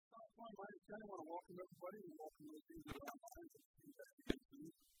kind of want to welcome everybody and welcome those things that are online and see that you can see.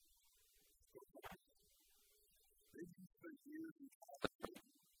 Maybe you spent years in college,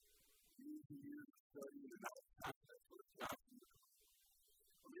 years and years of studying, and now it's time to put a job in your life.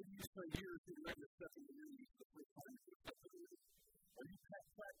 Or maybe you spent years getting ready to step into the interview for the first time you step into the interview. Or you've had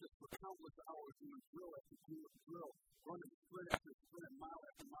practice for countless hours doing drill after drill, running sprint after sprint, mile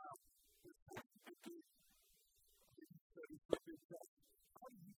after mile. It's time to get through. Maybe you studied for a big test.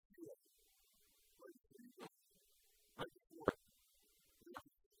 How do you feel right before you go? Right before you're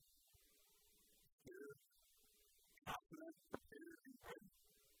scared, confident, prepared, and ready?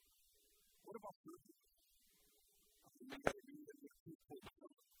 What about surgery? Something you got to do that you're too close to.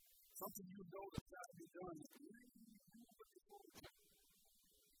 Something you know that's got to be done that you really looking forward to.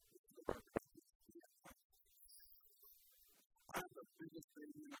 I'm the biggest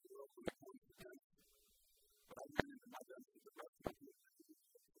baby in the world when it comes to dentistry. But I went into my dentist the rest of the year.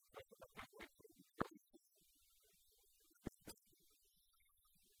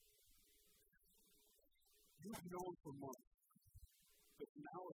 You've known for months, but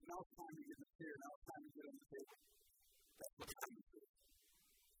now it's time to get in the chair, now it's time to get on the table. That's what time is it.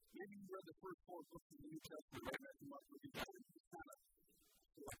 Maybe you read the first 4 books of the New Testament right after Mark was in college, and you kind of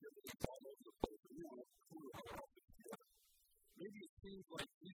feel like everything's all over the place, and you don't have a clue how it all fits together. Maybe it seems like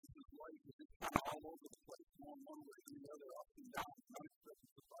Jesus' life is just kind of all over the place, going one way and the other, ups and downs,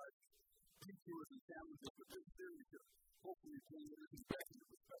 unexpected surprises, detours and challenges, but this series here hopefully bring everything back into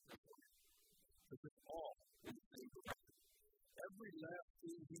perspective for you. Because it's all in the same direction. Every last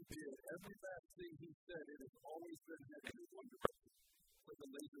thing he did, every last thing he said, it has always been heading in one direction. With the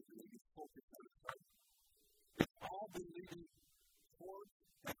laser beam, he's focused on his life. It's all been leading towards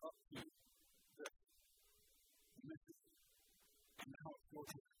and up to this mission. And now it's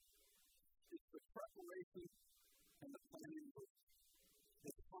working. It's the preparation and the planning work.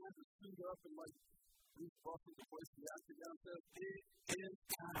 It's time to suit up and like Bruce Russell, the voice of the octagon says, it is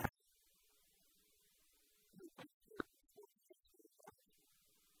time.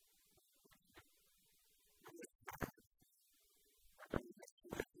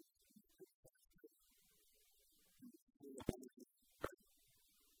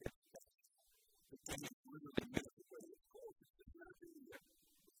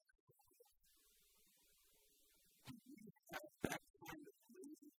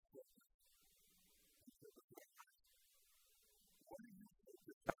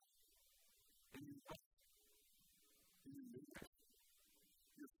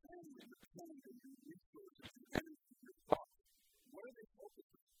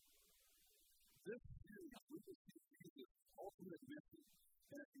 This series, we will see Jesus' ultimate mission.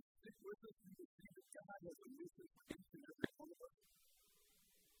 And if you stick with us, you will see that God has a mission for each and every one of us.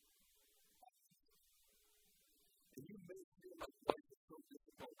 And you may feel like life is so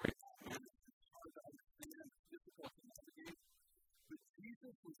difficult right now, and it's hard to understand, it's difficult to navigate. But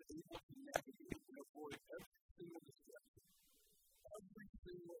Jesus was able to navigate and avoid every single distraction, every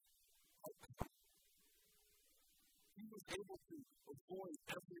single outcome. He was able to avoid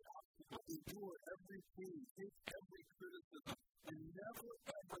every obstacle, endure every pain, take every criticism, and never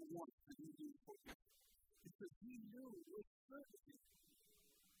ever once did he lose focus. Because he knew with certainty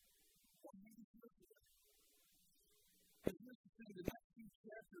what he was doing. And here's the thing, the next few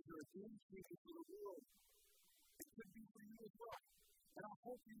chapters are a game changer for the world. It could be for you as well. And I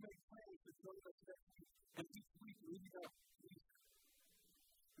hope you make plans to join us next week and each week leading up to Easter.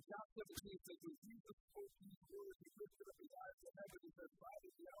 John 17 says, when Jesus spoke these words, he lifted up his eyes to heaven and said,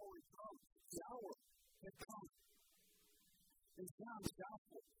 Father, the hour has come. The hour has come. In John, the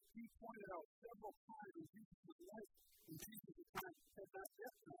Gospel, he pointed out several times in Jesus' life, in Jesus' time, had not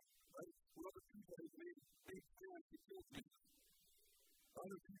yet come, right? When other people had made plans to kill Jesus.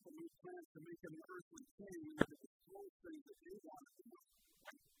 Other people made plans to make him an earthly king and to destroy things that they wanted to do,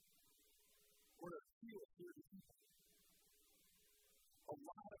 right? Or to appeal to the people. A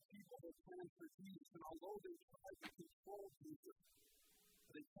lot of people had plans for Jesus, and although they tried to control Jesus,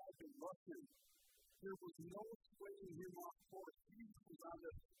 they tried to rush him. There was no swaying him off course. Jesus was on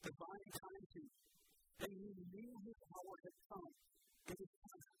the divine timetable, and he knew his hour had come. It was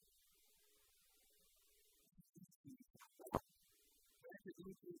time. Back in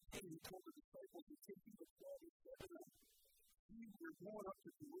Luke 18, he told the disciples to take you to 12 and 7 of them. We're going up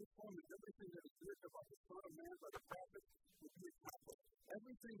to Jerusalem, and everything that is written about the Son of Man by the prophets will be accomplished.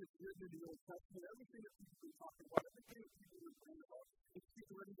 Everything that's written in the Old Testament, everything that people have been talking about, everything that people have been praying about, it's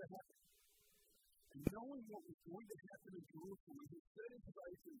getting ready to happen. And knowing what was going to happen in Jerusalem, he set his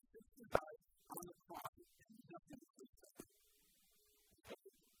life and fixed his eyes on the cross and nothing to push back.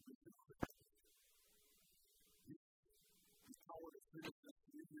 The power to finish this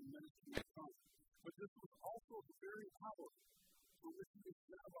ministry has come.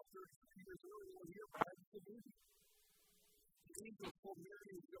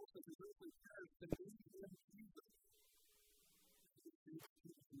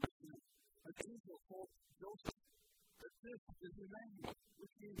 told Joseph that this is Emmanuel,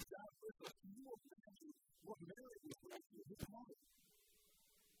 which means God with us. Can you imagine what Mary was going through his mother?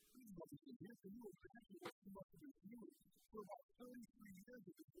 Can you imagine what she must have been feeling for about 33 years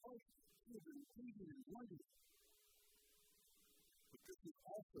of his life? She had been thinking and wondering. But this is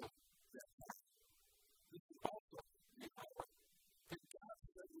also that time. This is also the hour that God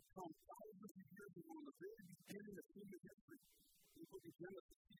said would come thousands of years ago in the very beginning of human history. In the book of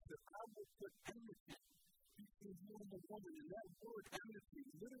Genesis, he said, I will put enmity between you and the woman. And that word enmity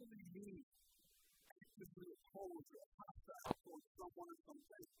literally means actively opposed or hostile towards someone or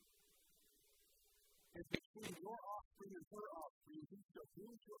something. And between your offspring and her offspring, he shall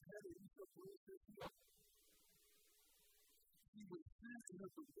bruise your head and he shall bruise his heel. He would send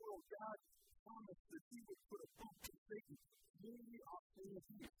into the world. God promised that he would put a book to Satan through the offspring of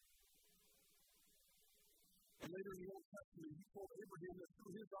Eve. And later in the Old Testament, he told Abraham that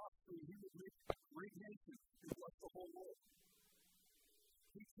through his offspring he would make a great nation and bless the whole world.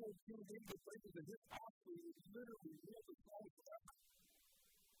 He told King David later that his offspring would literally rule the throne forever.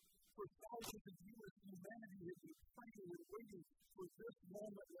 For thousands of years, humanity has been praying and waiting for this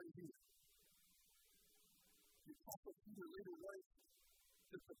moment right here. The Apostle Peter later writes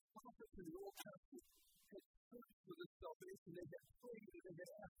that the prophets in the Old Testament had searched for this salvation. They had prayed and they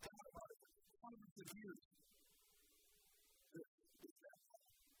had asked God about it for hundreds of years. This is that time.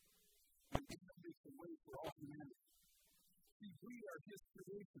 And God makes a way for all humanity. See, we are his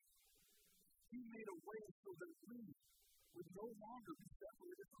creation. He made a way so that we would no longer be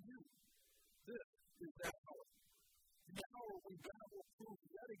separated from him. This is that hour. The hour when God will prove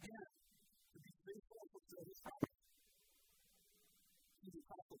yet again to be faithful and fulfill his promise. The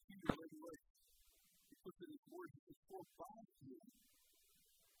Apostle Peter later writes, he puts in his words, he says, for by him,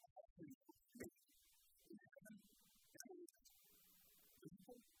 all things were created in heaven and on earth,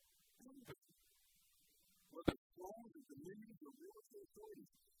 visible and invisible. Whether thrones or dominions or rulers or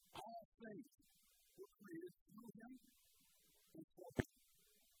authorities, all things were created through him and for him.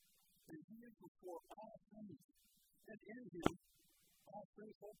 And he is before all things, and in him all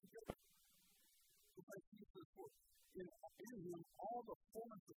things hold together. So like Jesus says, in him all the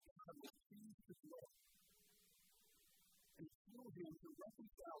fullness of God was pleased to dwell. And through him to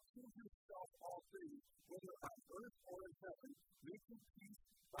reconcile to himself all things, whether on earth or in heaven, making peace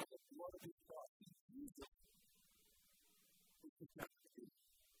by the blood of his cross. See, Jesus was the created.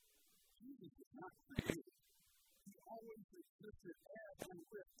 Jesus was not created. He always existed as and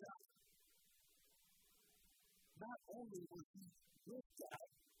with God. Not only was he with God,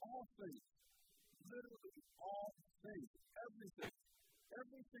 all things, literally all things,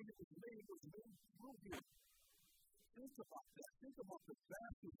 everything that was made through him. Think about that. Think about the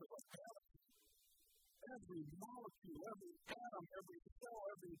vastness of our galaxy. Every molecule, every atom, every cell,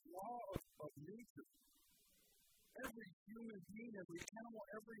 every law of nature, every human being, every animal,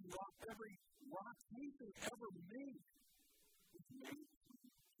 every rock, anything ever made was made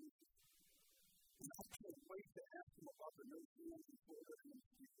through Jesus. And I can't wait to ask him about the notion of before that he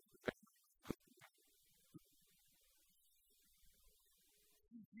Jesus.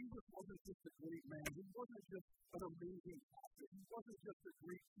 Jesus wasn't just a great man. He wasn't just an amazing prophet. He wasn't just a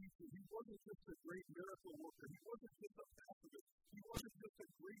great teacher. He wasn't just a great miracle worker. He wasn't just a pacifist. He wasn't just a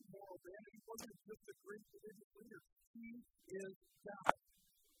great moral man. He wasn't just a great religious leader. He is God.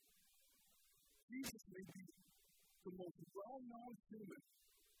 Jesus may be the most well-known human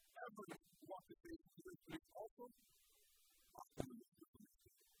ever to walk the face of the earth, but he's also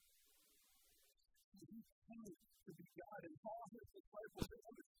he came to be God, and all his disciples, they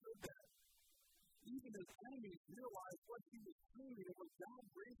understood that. Even his enemies realized what he was doing, and when God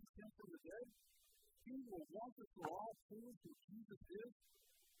raises him from the dead, he will once and for all prove who Jesus is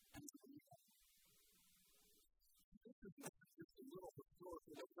and who he is. This is not just a little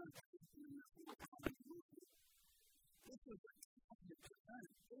historical event in this little town in Jerusalem. This is a cosmic event.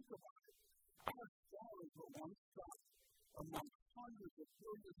 Think about it. Our stars were once stopped among hundreds of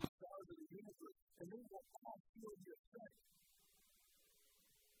billions of stars in the universe, and they will all feel the effect.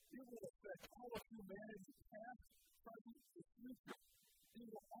 It will affect all of humanity, past, present, and future. They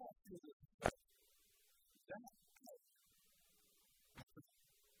will all feel this effect. That's hope.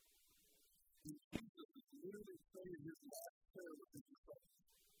 And Jesus is literally saying his last prayer with his disciples.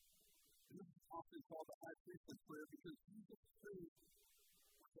 And this is often called the high priestly prayer because Jesus prayed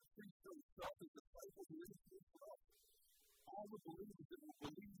with the priest for himself, his disciples, and then he prayed for us. All the believers that will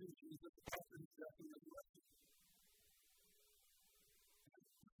believe in Jesus after his death and resurrection.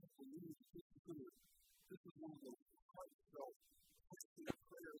 And I believe this is one of those heartfelt, passionate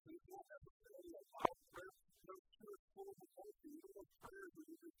prayers, and it's not necessarily a loud prayer. No church full of emotion. You know those prayers where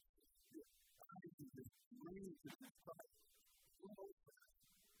you just, your eyes and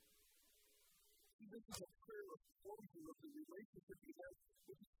this is a prayer of closure of the relationship we have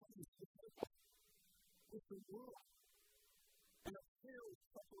with the with the world. And a prayer of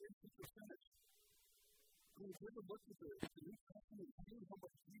preparation for finish. When we ever look at the New Testament and see how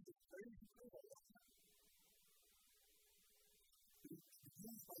much Jesus prays, he prays all the time. He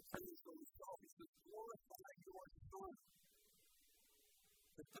begins by praying for himself. He says, glorify your Son.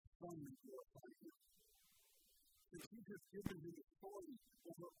 That the Son may glorify you. And he has given him authority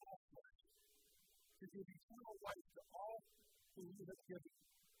over all flesh. To give eternal life to all whom you have given.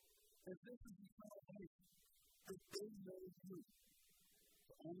 And this is eternal life. That they know you.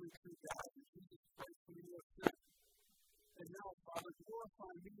 The only true God and Jesus Christ whom you have sent. And now, Father,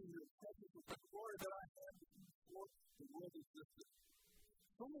 glorify me in your presence with the glory that I had with you before the world existed.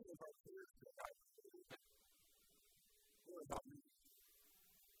 So many of our prayers that I prayed. Lord, about me.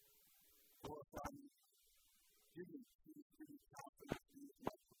 Glorify me. Give me peace, give me confidence, give me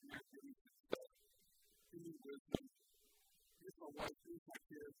love, give me success, give me wisdom. Here's my wife, here's my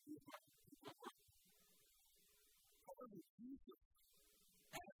kids, here's my people. However, Jesus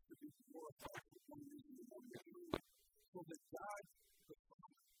has to be glorified for one reason and one reason only, so that God, the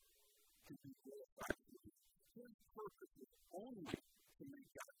Father, can be glorified for you. His purpose is only to make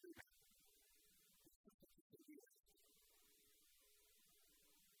God bigger.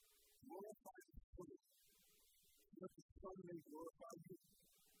 Glorify the Son, so that the Son may glorify you.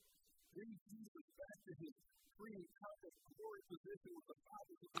 Bring Jesus back to his pre-incarnate glory position with the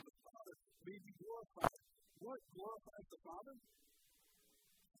Father, so that the Father may be glorified. What glorifies the Father?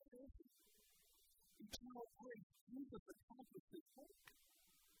 Eternal grace. Jesus accomplished his work.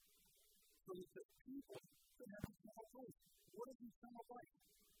 So that the people can have eternal grace. What is eternal life?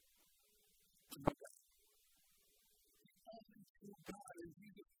 To know God. The only true God is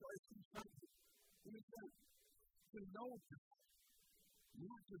Jesus Christ himself. What is that? To know God.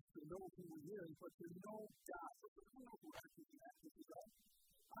 Not just to know who he is, but to know God. But I know who actually matters to God.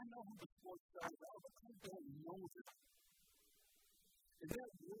 I know who the sports stars are, but I don't know them. And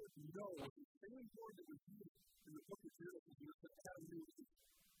that word know is the same word that was used in the book of Genesis when it said Adam knew Eve.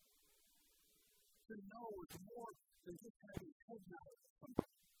 To know is more than just having head knowledge of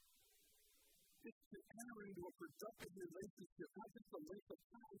somebody. It's to enter into a productive relationship, not just a length of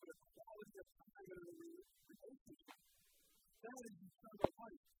time, but a quality of time in a relationship. That is eternal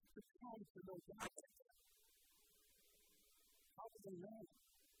life, to come to know God like that. How do they know?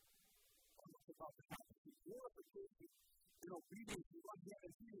 About the topic of glorification and obedience to one hand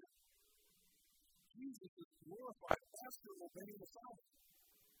and hand. Jesus is glorified after obeying the Father.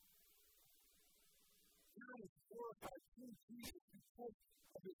 God is glorified through Jesus because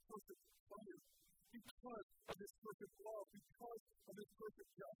of his perfect fire, because of his perfect love, because of his perfect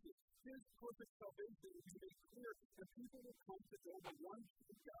justice. His perfect salvation will be made clear, and people will come to know the one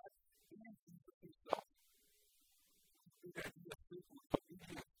true God and Jesus himself. The idea of simple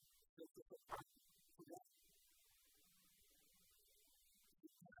obedience.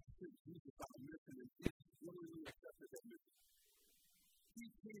 Jesus on a mission, and Jesus willingly accepted that mission. He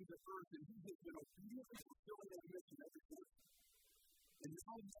came to earth, and he has been obediently fulfilling that mission ever since. And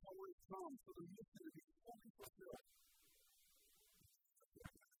now the hour has come for the mission to be fully fulfilled.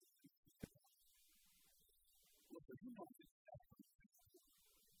 Listen, he wants to happen.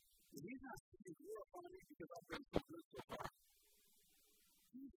 And he's not saying glorify me because I've been so good so far.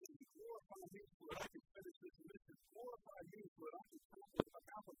 He's saying glorify me so that I can finish this mission. Glorify me so that I can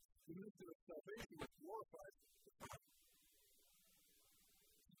accomplish the mission of salvation which glorifies the Father.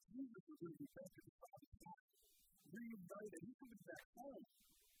 Jesus is going to be back at the Father's side, reunited. He's coming back home.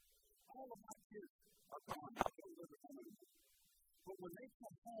 All of my kids are gone. I don't live at home anymore. But when they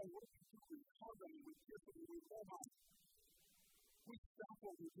come home, what do we do? We hug them, we kiss them, we love them. We stop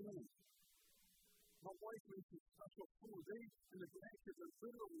what we're doing. My wife makes some special food. They and the grandkids are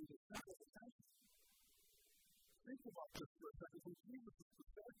literally the center of attention. Think about this for a second. When Jesus is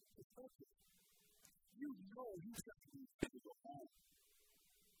perspective, you know he's got to be ready to go home.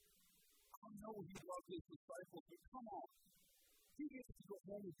 I know he loved his disciples, but come on. He gets to go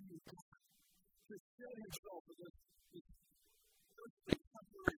home and be with God. To shed himself for this earthly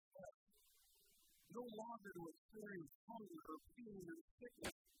temporary death. No longer to experience hunger or pain or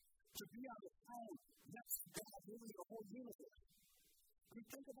sickness. To be on the throne next to God, ruling the whole universe. I mean,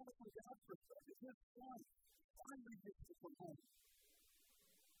 think about it from God's perspective. His son finally gets to come home.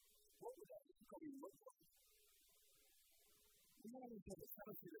 What would that becoming look like? We always have a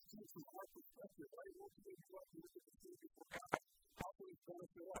tendency to see from our perspective, right? We'll see what we look at the things before God. How will it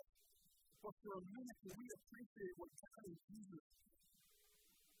benefit us? But for a minute, can we appreciate what God and Jesus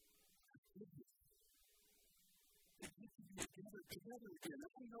have given us? They get to be together again.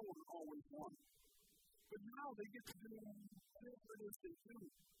 And I know we're always one. But now they get to do whatever it is they do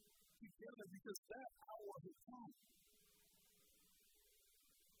together because that hour has come.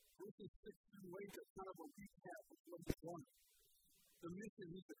 Verses 6 through 8 are kind of a recap of what he wanted. The mission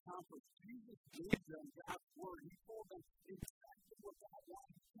he's accomplished. Jesus gave them God's word. He told them exactly what God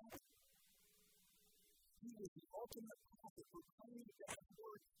wanted to tell them. He was the ultimate prophet proclaiming God's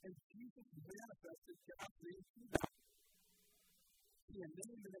word, and Jesus manifested God's name to them. A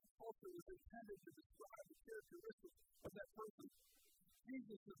name and a culture was intended to describe the characteristics of that person.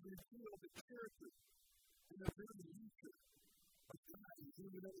 Jesus has revealed the character and the very nature of God and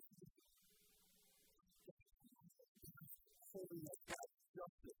humanity. Holiness, God's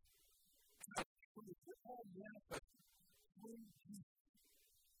justice, God's truth, they're all manifested through Jesus.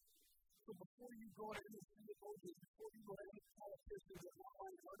 So before you go to any theologians, before you go to any politicians or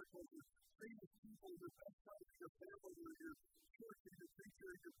online articles or famous people, your best friends, your family, or your church, or your preacher,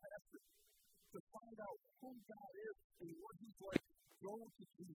 or your pastor, to find out who God is and what He's like, go to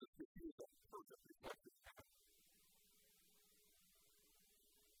Jesus because He is a perfect reflection of God.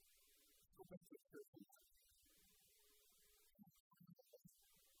 Go back to church.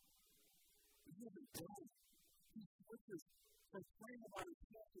 He hasn't done. He switches from praying about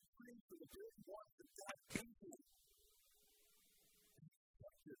himself to praying for the very ones that God gave him. And he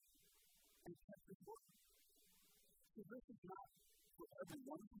accepted and kept his word. So this is not for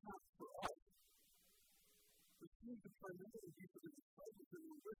everyone. This is not for us. This seems to primarily be for the disciples who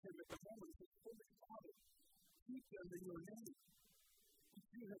were with him at the moment. He said, Holy Father, keep them in your name, which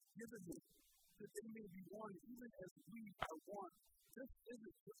you have given me, that they may be one, even as we are one. This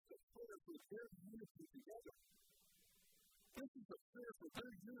isn't just a prayer for their unity together. This is a prayer for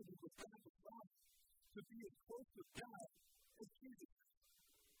their unity with God the Father, to be as close to God as Jesus.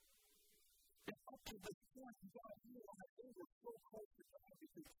 And up to this point, you got to realize they were so close to God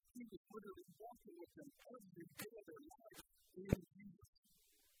because He was literally walking with them every day of their life in Jesus.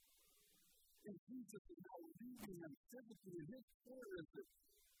 And Jesus is now leading them physically, and His prayer is that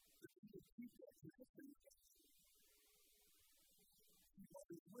He would keep that connection with us.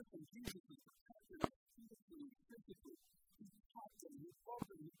 Listen, Jesus is protecting us spiritually, physically. He taught them, He loved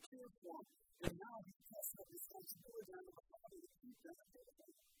them, He cared for them, and now He has that responsibility on the Father to keep them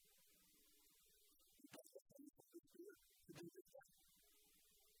together. He has the Holy Spirit to do this.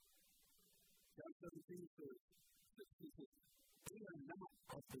 John 17 says, they are not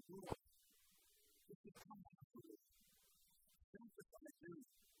of the world. This is come after this. Sanctify them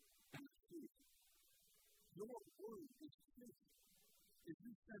and the truth. Your word is truth. If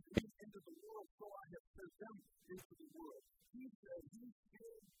you sent me into the world, so I have sent them into the world. He said He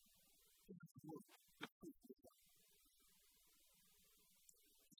shared His word, the truth of God.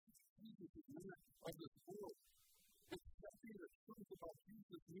 Jesus is not of this world. Accepting the truth about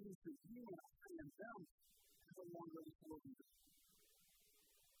Jesus means that you and I and them is the one that is worthy.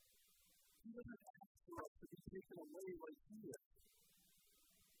 He doesn't ask for us to be taken away like He is.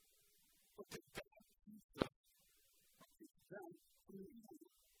 But that God keeps us from them.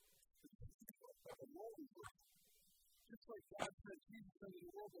 Just like God sent Jesus into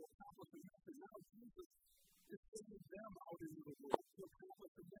the world to accomplish a mission, now Jesus is sending them out into the world to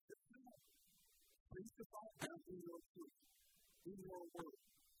accomplish a mission now. Sanctify them in your truth, in your word.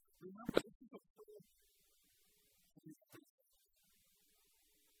 Remember, this is a prayer for the Christian.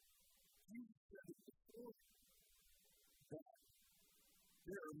 Jesus said before that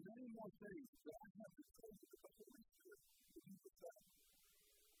there are many more things that I have to tell you about the Holy Spirit to do with that.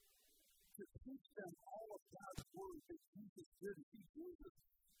 To teach them all of God's word that Jesus did. Jesus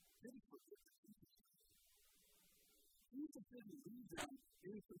didn't forget the Jesus. Jesus didn't lead them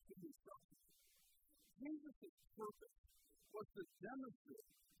into instruction. Jesus' purpose was to demonstrate,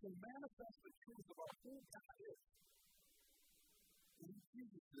 to manifest the truth about who God is. And who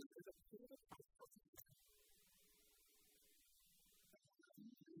Jesus is a total person.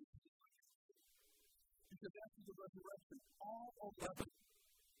 Because after the resurrection, all 11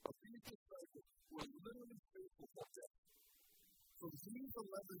 of these disciples were literally faithful to death. From these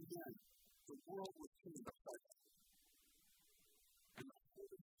 11 men, the world was turned upside down. And the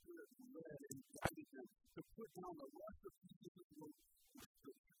Holy Spirit led and guided them to put down the rest of Jesus' work in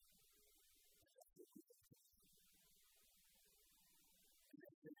Scripture. And that's what we did. And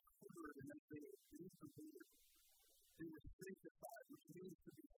as they heard and as they obeyed the word, they were sanctified, which means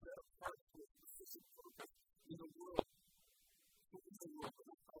to be set apart for a specific purpose in the world. So in the world, but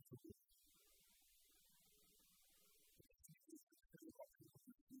not out of it.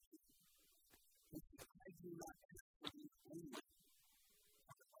 I do not ask for these only,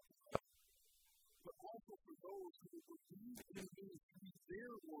 but also for those who believe in me through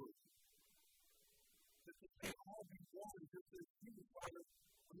their word, that they all be one, just as you, Father,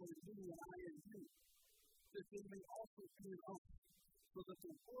 among me and I and you, that they may also be in us, so that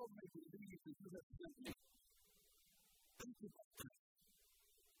the world may believe that you have sent me. Think about that.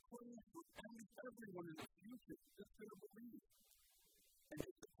 Pray for everyone in the future that's going to believe. And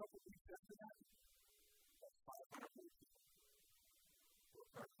just a couple weeks after that, that's 500 people.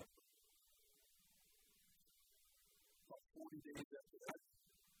 About 40 days after that,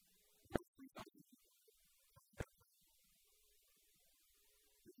 3,000 people.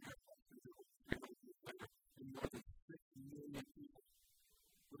 And more than 6 million people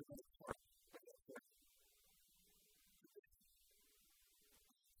would have been a part of that fact.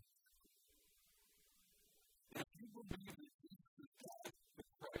 If you believe that Jesus is God, the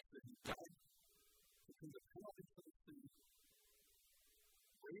Christ that he died to pay the penalty for the sin,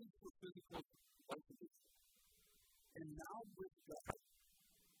 raised for physical life again, and now with God,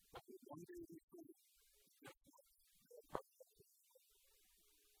 but will one day return, guess what? You're a part of that.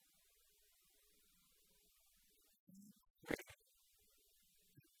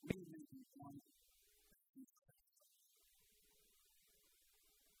 We may be one of Jesus.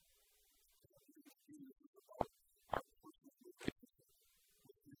 Jesus is about our personal relationship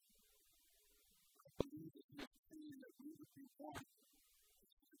with him. I believe that he is saying that we would be one.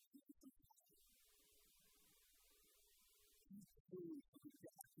 He came so that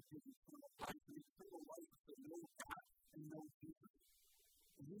God could give eternal life, and eternal life is to know God and know Jesus.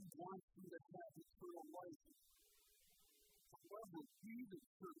 And he wants you to have eternal life. However, we, the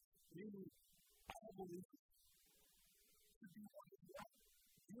church, meaning all believers, should be one of that.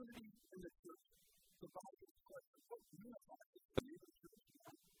 Unity in the church. The body of Christ is what unifies us in the church.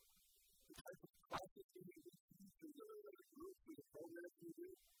 The type of classes we teach, and the groups, and the programs we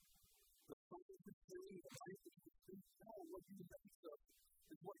do, the songs we sing, the language we speak, all what unites us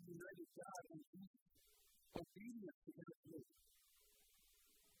is what united God and Jesus. Obedience to God's word.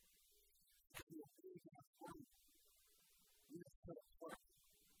 And we obey God's word. We are set apart.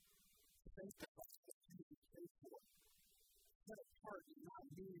 Sanctified as Jesus paid for. Set apart does not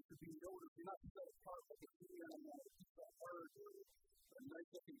mean to be noticed. You're not set apart like a TV on a piece of art or a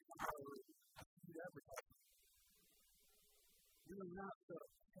nice looking car or a TV advertisement. We are not set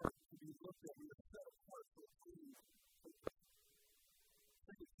apart to be looked at. We are set apart for a clean purpose.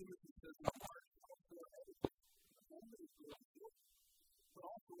 2 Timothy says, "My heart is also ahead of you, not only is good, but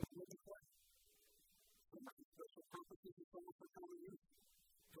also is living clay." Some have special purposes and some for common use.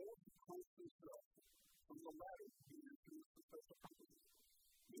 Those who close themselves from the latter to be instruments for special purposes.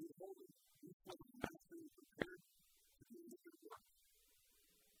 Being holy, useful, and mastering is prepared to do the good work.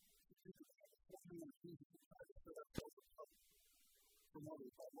 To think about it, something like Jesus is trying to set ourselves apart from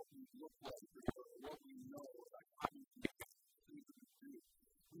others by what we look like or what we know or like how we do things that we do.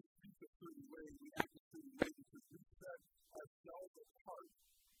 We speak a certain way, we act a certain way because we set ourselves apart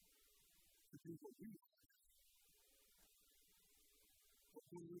to do what we do. But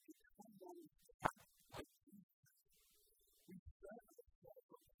when we become one like Jesus, we set ourselves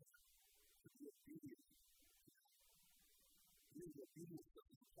apart to be obedient. Being obedient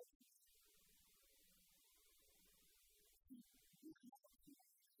doesn't protect us.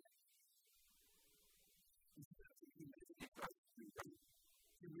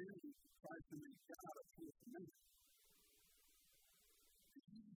 Humanity tries to make God a fourth man.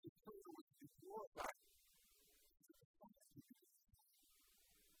 Jesus' prayer was to be glorified.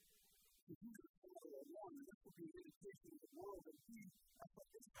 If you are follow along, and this will be an indication of the world that we are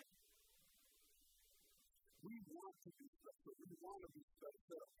participating. We want to be special. We want to be set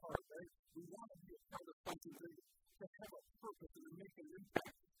apart, right? We want to be a part of something big, to have a purpose and to make an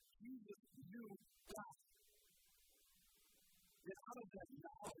impact. Jesus knew God. And out of that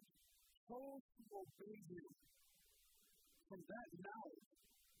knowledge, chose to obey him. From that knowledge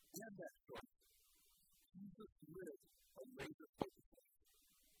and that choice, Jesus lived a laser focus life.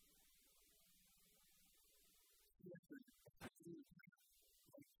 He had been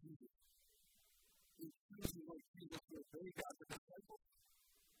like Jesus. In choosing like Jesus to obey God, the disciples,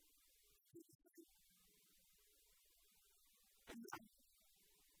 and now,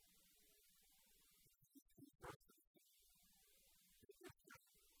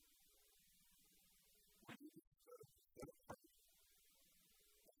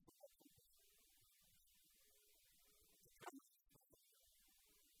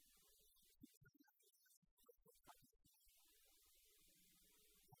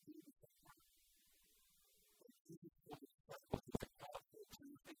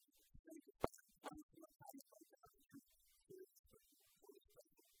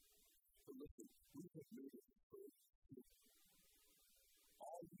 listen, we have made it so clear.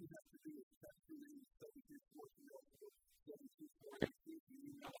 All you have to do is text your name 724 and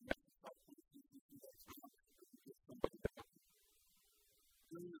email me somebody else.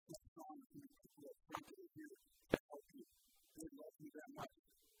 Doing this with Sean is going to people that are here to help you. They love you that much.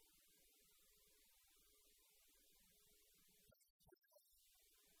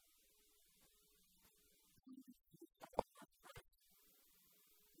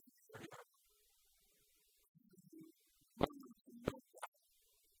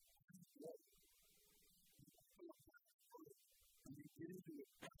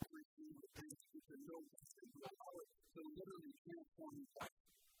 To know how it to literally transform your life.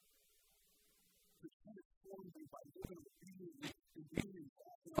 To transform you by living obediently and being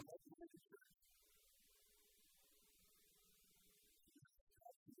involved in a like-minded church.